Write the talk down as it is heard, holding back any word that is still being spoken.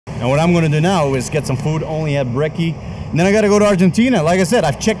And what I'm gonna do now is get some food only at Brecci. And then I gotta go to Argentina. Like I said,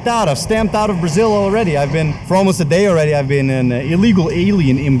 I've checked out, I've stamped out of Brazil already. I've been, for almost a day already, I've been an illegal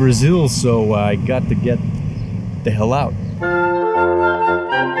alien in Brazil. So I got to get the hell out.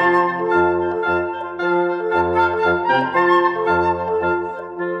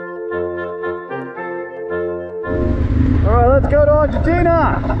 All right, let's go to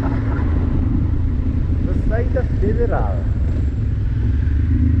Argentina. Receita Federal.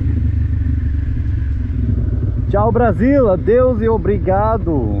 Ciao Brazil, adeus e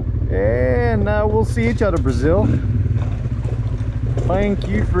obrigado. And we'll see each other, Brazil. Thank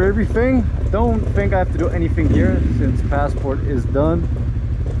you for everything. Don't think I have to do anything here since passport is done.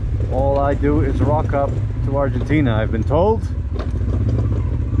 All I do is rock up to Argentina, I've been told.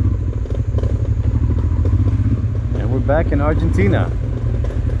 And we're back in Argentina.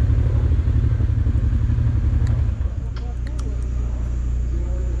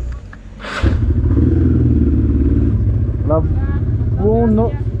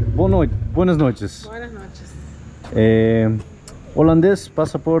 Buenas noches. Buenas noches. Holandés,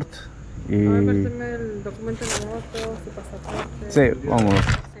 pasaporte. Préstame el documento de la moto, su pasaporte. Sí, vamos.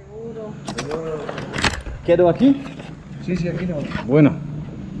 Seguro. ¿Quedo aquí? Sí, sí, aquí no. Bueno,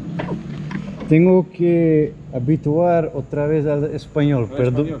 tengo que habituar otra vez al español.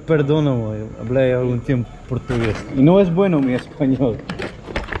 Perdóname, hablé algún tiempo portugués. Y no es bueno mi español.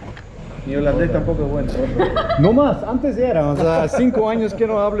 Ni holandés tampoco es bueno. No más, antes era, o sea, 5 años que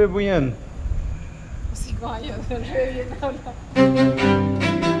no hable bien. 5 años, re bien habla.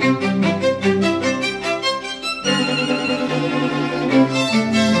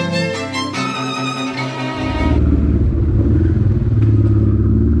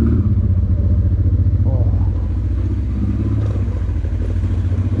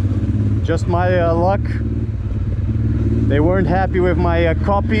 Just my luck. They weren't happy with my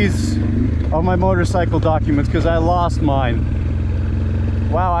copies of my motorcycle documents because I lost mine.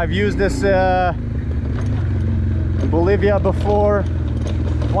 Wow, I've used this in Bolivia before,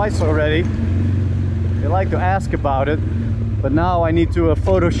 twice already. They like to ask about it, but now I need to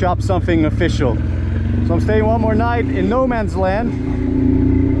Photoshop something official. So I'm staying one more night in no man's land.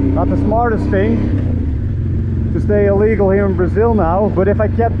 Not the smartest thing to stay illegal here in Brazil now, but if I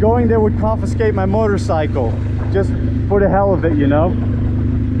kept going they would confiscate my motorcycle. Just for the hell of it, you know?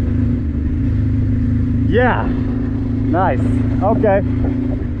 Yeah, nice. Okay,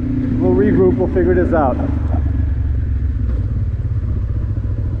 we'll regroup, we'll figure this out.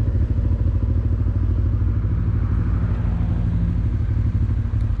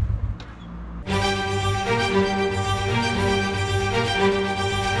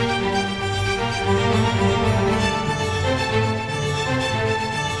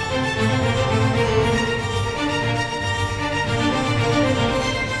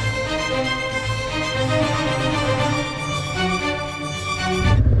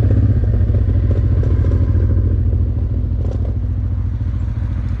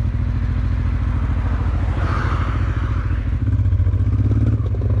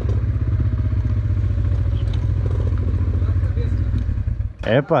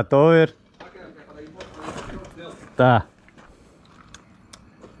 Epa, todo ver. Tá.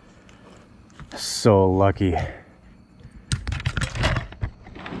 So lucky.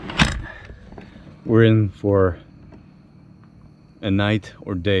 We're in for a night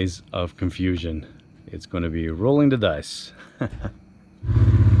or days of confusion. It's going to be rolling the dice.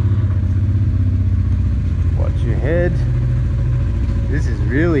 Watch your head. This is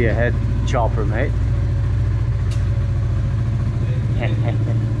really a head chopper, mate.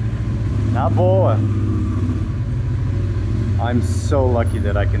 Na boa. I'm so lucky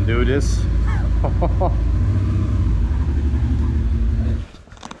that I can do this.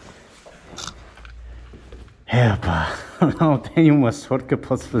 Epa, não tenho uma sorte que eu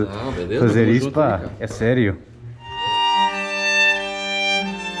posso fazer isso, pá. É sério.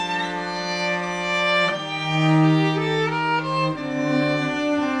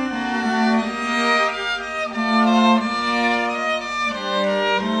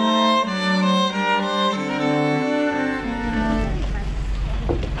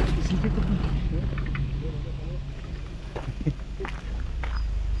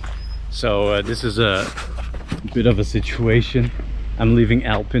 So this is a bit of a situation. I'm leaving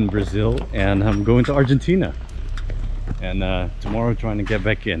Alpine, Brazil, and I'm going to Argentina. And tomorrow trying to get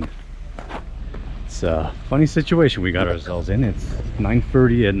back in. It's a funny situation we got ourselves in. It's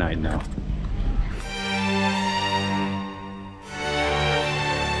 9:30 at night now.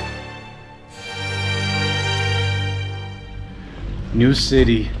 New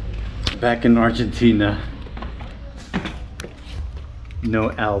city, back in Argentina.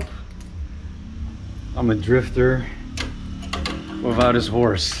 no Alp. I'm a drifter without his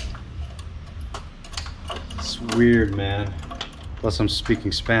horse. It's weird, man. Plus I'm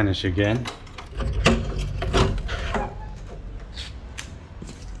speaking Spanish again.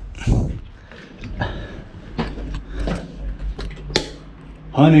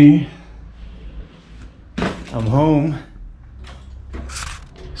 Honey, I'm home.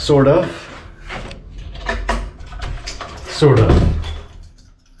 Sort of. Sort of.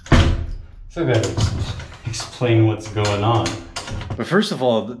 So I gotta explain what's going on. But first of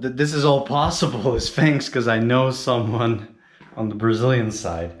all, this is all possible is thanks because I know someone on the Brazilian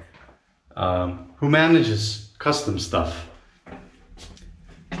side who manages custom stuff.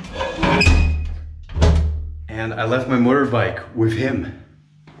 And I left my motorbike with him.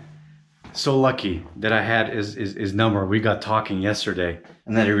 So lucky that I had his number. We got talking yesterday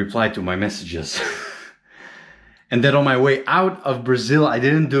and then he replied to my messages. And then on my way out of Brazil, I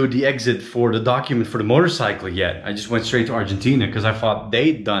didn't do the exit for the document for the motorcycle yet. I just went straight to Argentina because I thought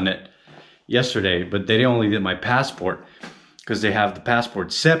they'd done it yesterday, but they only did my passport because they have the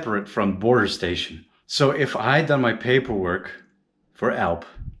passport separate from the border station. So if I had done my paperwork for Alp,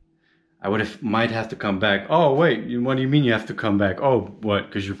 I might have to come back. Oh wait, what do you mean you have to come back? Oh, what?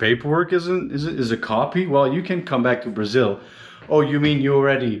 Because your paperwork is a copy? Well, you can come back to Brazil. Oh, you mean you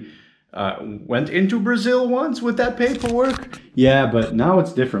already went into Brazil once with that paperwork? Yeah, but now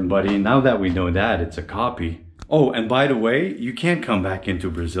it's different, buddy. Now that we know that, it's a copy. Oh, and by the way, you can't come back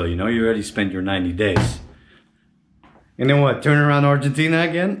into Brazil. You know, you already spent your 90 days. And then what? Turn around Argentina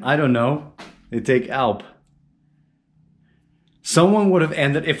again? I don't know. They take Alp. Someone would have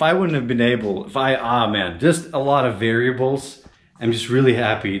ended, if I wouldn't have been able, man, just a lot of variables. I'm just really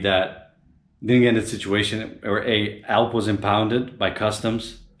happy that I didn't get in a situation where Alp was impounded by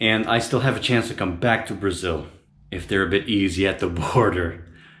customs and I still have a chance to come back to Brazil if they're a bit easy at the border.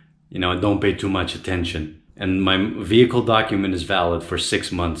 You know, don't pay too much attention. And my vehicle document is valid for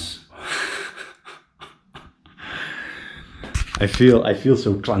 6 months. I feel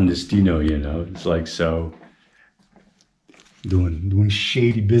so clandestino, you know, it's like so... Doing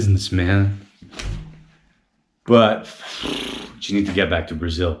shady business, man. But you need to get back to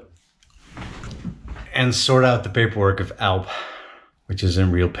Brazil and sort out the paperwork of Alp, which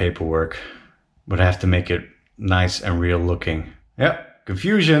isn't real paperwork, but I have to make it nice and real looking. Yep,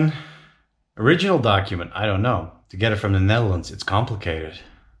 confusion. Original document, I don't know. To get it from the Netherlands, it's complicated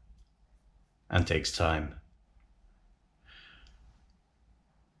and takes time.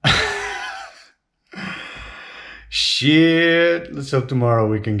 Shit, let's hope tomorrow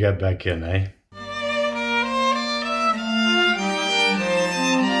we can get back in, eh?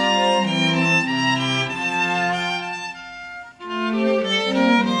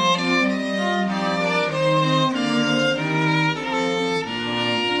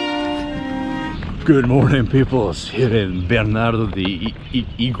 Good morning, peoples. Here in Bernardo de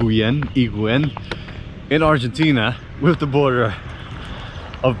Iguén in Argentina, with the border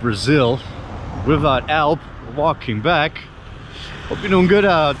of Brazil, without Alp. Walking back. Hope you're doing good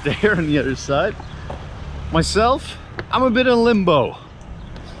out there on the other side. Myself, I'm a bit in limbo.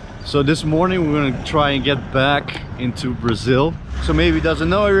 So this morning we're gonna try and get back into Brazil. So maybe he doesn't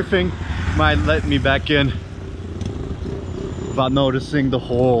know everything, might let me back in without noticing the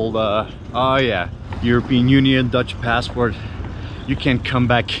whole oh yeah, European Union, Dutch passport. You can't come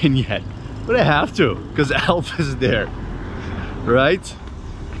back in yet, but I have to because Alp is there, right?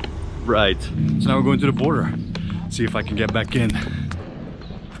 Right. So now we're going to the border. See if I can get back in.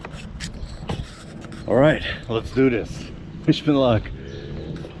 All right, let's do this. Wish me luck.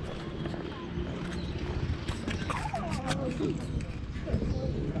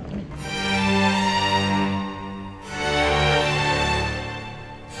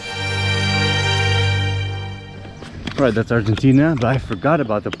 All right, that's Argentina, but I forgot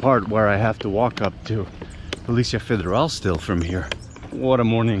about the part where I have to walk up to Polícia Federal still from here. What a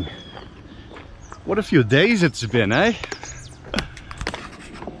morning. What a few days it's been, eh?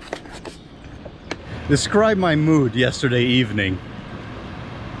 Describe my mood yesterday evening.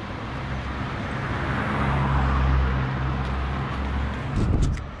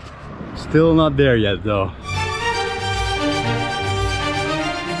 Still not there yet, though.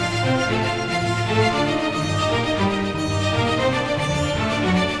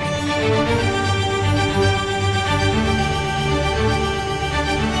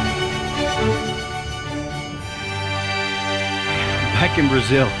 Back in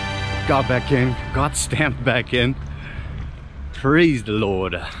Brazil, got back in, got stamped back in. Praise the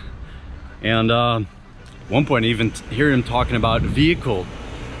Lord. And at one point I even hear him talking about vehicle.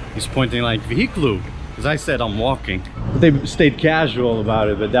 He's pointing like vehicle, because I said I'm walking. they stayed casual about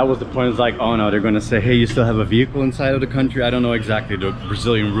it, but that was the point. It's like, oh no, they're gonna say, hey, you still have a vehicle inside of the country. I don't know exactly the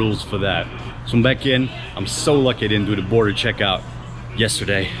Brazilian rules for that. So I'm back in. I'm so lucky I didn't do the border checkout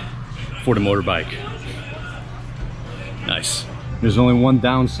yesterday for the motorbike. Nice. There's only one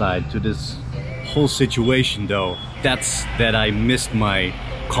downside to this whole situation though. That's that I missed my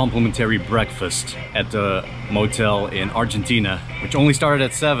complimentary breakfast at the motel in Argentina, which only started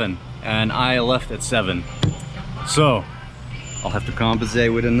at 7 and I left at 7. So I'll have to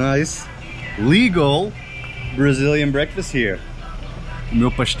compensate with a nice legal Brazilian breakfast here.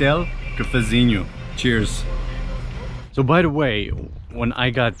 Meu pastel, cafezinho. Cheers. So by the way, when I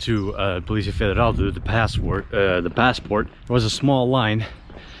got to Polícia Federal to do the passport, there was a small line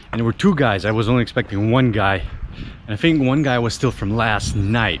and there were 2 guys. I was only expecting 1 guy, and I think 1 guy was still from last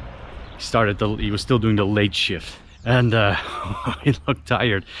night. He was still doing the late shift, and he looked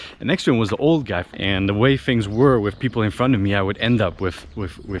tired. And next to him was the old guy, and the way things were with people in front of me, I would end up with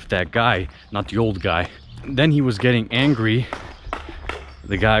that guy, not the old guy. Then he was getting angry,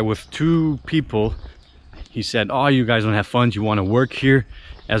 the guy with 2 people. He said, oh, you guys don't have funds, you want to work here?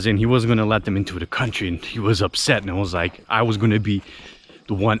 As in, he wasn't going to let them into the country, and he was upset. And I was like, I was going to be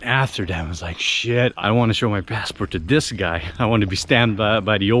the one after them. I was like, shit, I don't want to show my passport to this guy. I want to be stand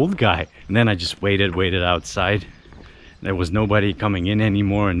by the old guy. And then I just waited outside. There was nobody coming in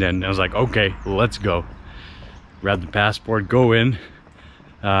anymore. And then I was like, okay, let's go. Grab the passport, go in.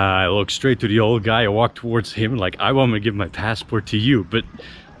 I looked straight to the old guy. I walked towards him like, I want to give my passport to you, but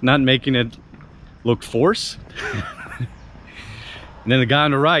not making it look forced. And then the guy on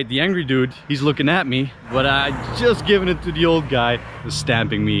the right, the angry dude, he's looking at me, but I just given it to the old guy, was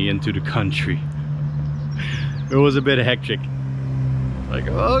stamping me into the country. It was a bit hectic. Like,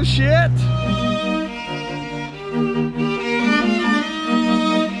 oh shit!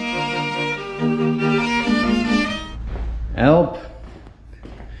 Help!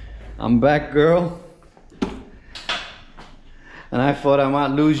 I'm back, girl. And I thought I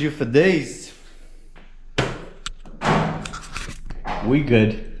might lose you for days. We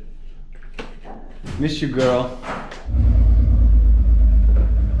good. Miss you, girl.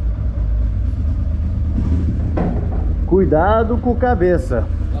 Cuidado com cabeça.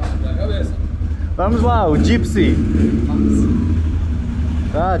 Vamos lá, o Gypsy.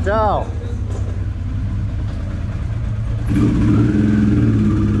 Tá, tchau.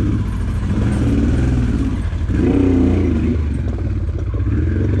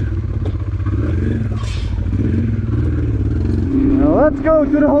 Let's go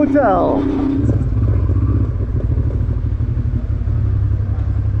to the hotel.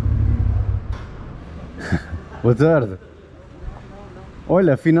 Boa tarde.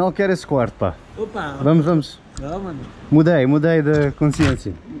 Olha, afinal quero esse quarto, pá. Opa! Vamos, vamos. Não, mano. Mudei de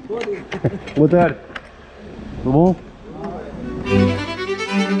consciência. Boa tarde. Tudo bom?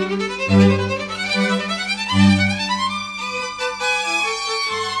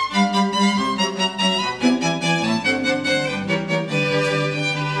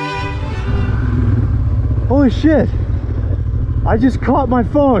 Holy shit! I just caught my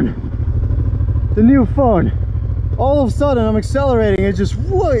phone. The new phone. All of a sudden I'm accelerating, it's just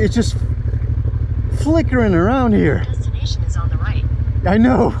flickering around here. Destination is on the right. I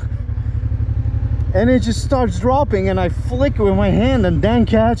know. And it just starts dropping and I flicker with my hand and then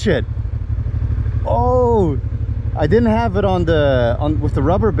catch it. Oh, I didn't have it with the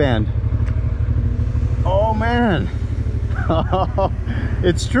rubber band. Oh man.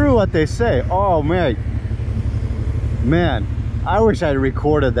 It's true what they say. Oh man. Man, I wish I'd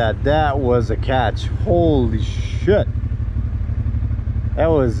recorded that. That was a catch. Holy shit. That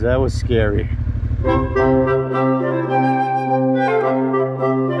was scary.